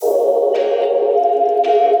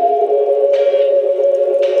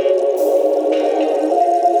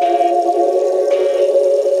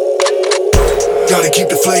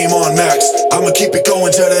flame on max. I'ma keep it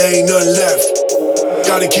going till there ain't nothing left.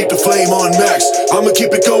 Gotta keep the flame on max. I'ma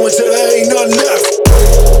keep it going till there ain't nothing left.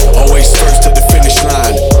 Always first at the finish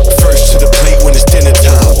line. First to the plate when it's dinner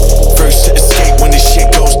time. First to escape when this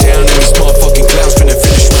shit goes down and these motherfucking clowns finna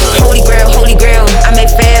finish mine. Holy grail, I may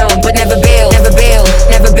fail, but never bail, never bail,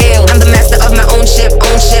 never bail. I'm the master of my own ship,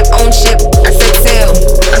 own ship, own ship. I set sail,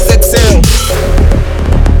 I set sail,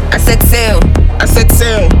 I set sail, I set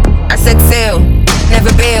sail, I set sail.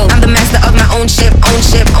 Never bail. I'm the master of my own ship, own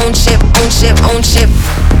ship, own ship, own ship, own ship.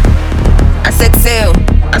 I set sail,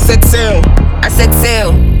 I set sail, I set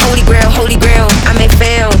sail. Holy grail, I may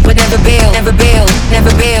fail, but never bail, never bail, never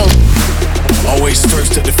bail. Always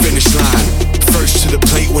first at the finish line. First to the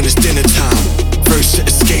plate when it's dinner time. First to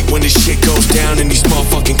escape when this shit goes down and these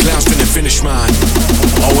motherfucking clowns finna finish mine.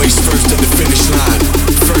 Always first at the finish line.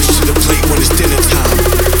 First to the plate when it's dinner time.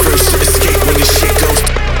 First to escape when this shit goes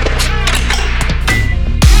down.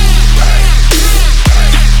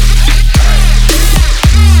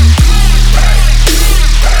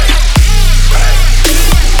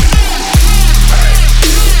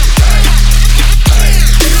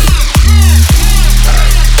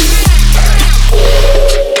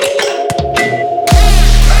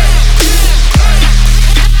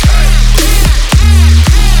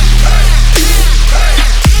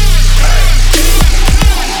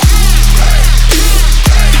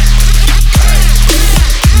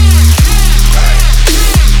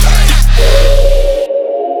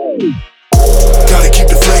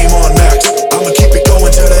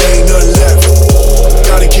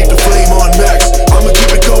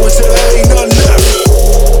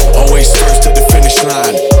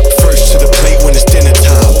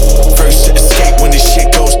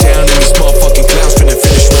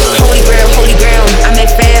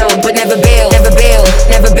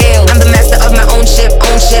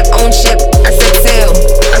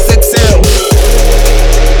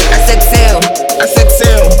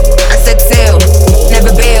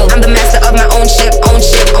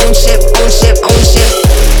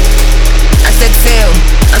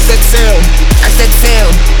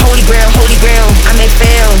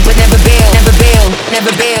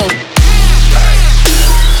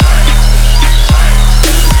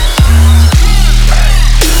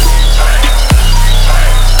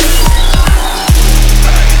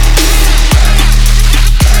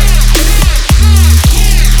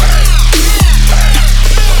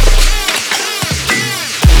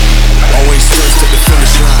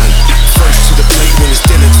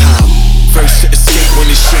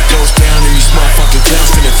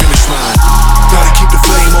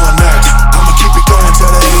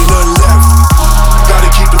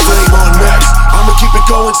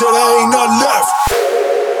 Till